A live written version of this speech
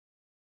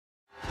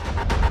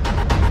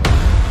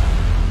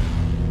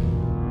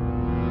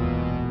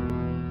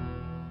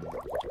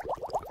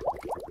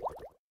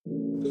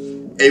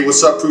Hey,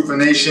 what's up, Proofer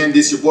Nation?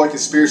 This your boy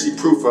Conspiracy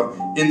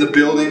Proofer in the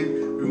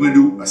building. We're gonna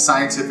do a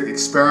scientific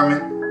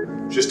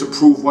experiment just to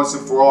prove once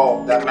and for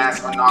all that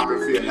masks are not good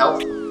for your health,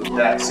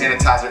 that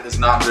sanitizer is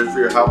not good for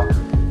your health.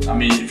 I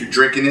mean, if you're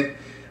drinking it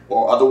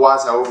or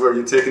otherwise, however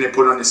you're taking it,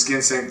 put it on your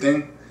skin, same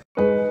thing.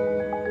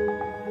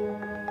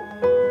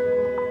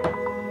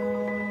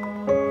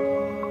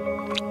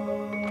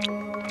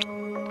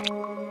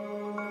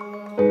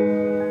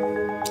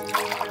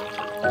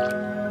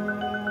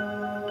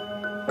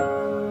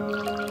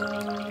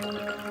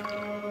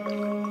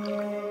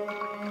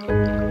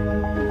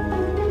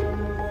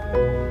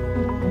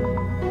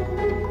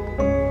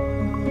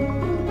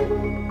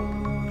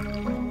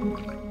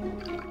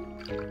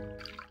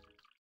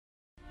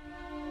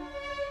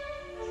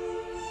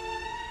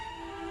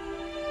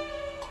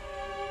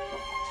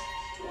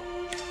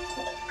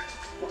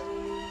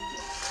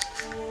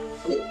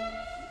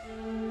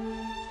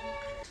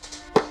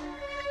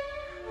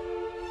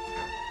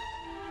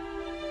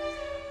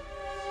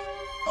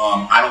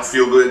 I don't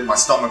feel good, my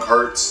stomach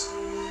hurts.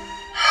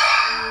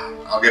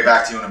 I'll get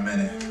back to you in a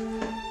minute.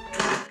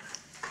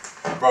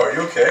 Bro, are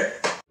you okay?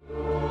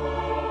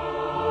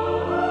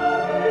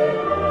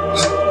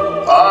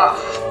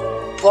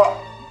 Fuck.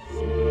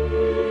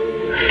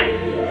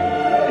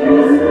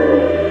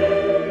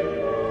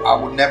 I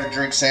would never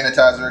drink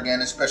sanitizer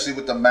again, especially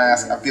with the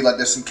mask. I feel like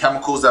there's some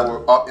chemicals that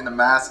were up in the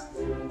mask.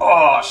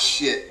 Oh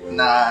shit,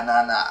 nah.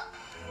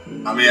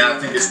 I mean, I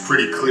think it's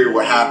pretty clear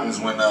what happens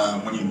when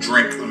you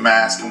drink the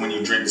mask and when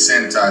you drink the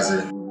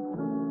sanitizer.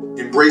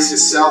 Embrace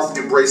yourself,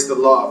 embrace the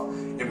love,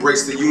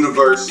 embrace the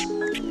universe,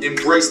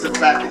 embrace the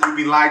fact that you've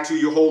been lied to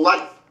your whole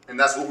life. And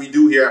that's what we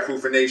do here at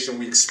Proofer Nation.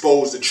 We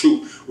expose the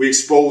truth. We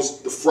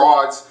expose the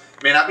frauds.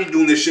 Man, I've been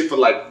doing this shit for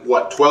like,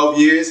 what, 12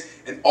 years?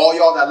 And all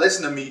y'all that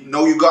listen to me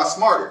know you got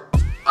smarter.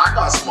 I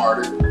got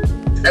smarter.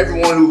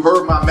 Everyone who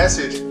heard my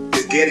message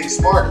is getting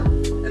smarter.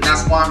 And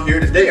that's why I'm here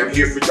today. I'm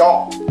here for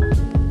y'all.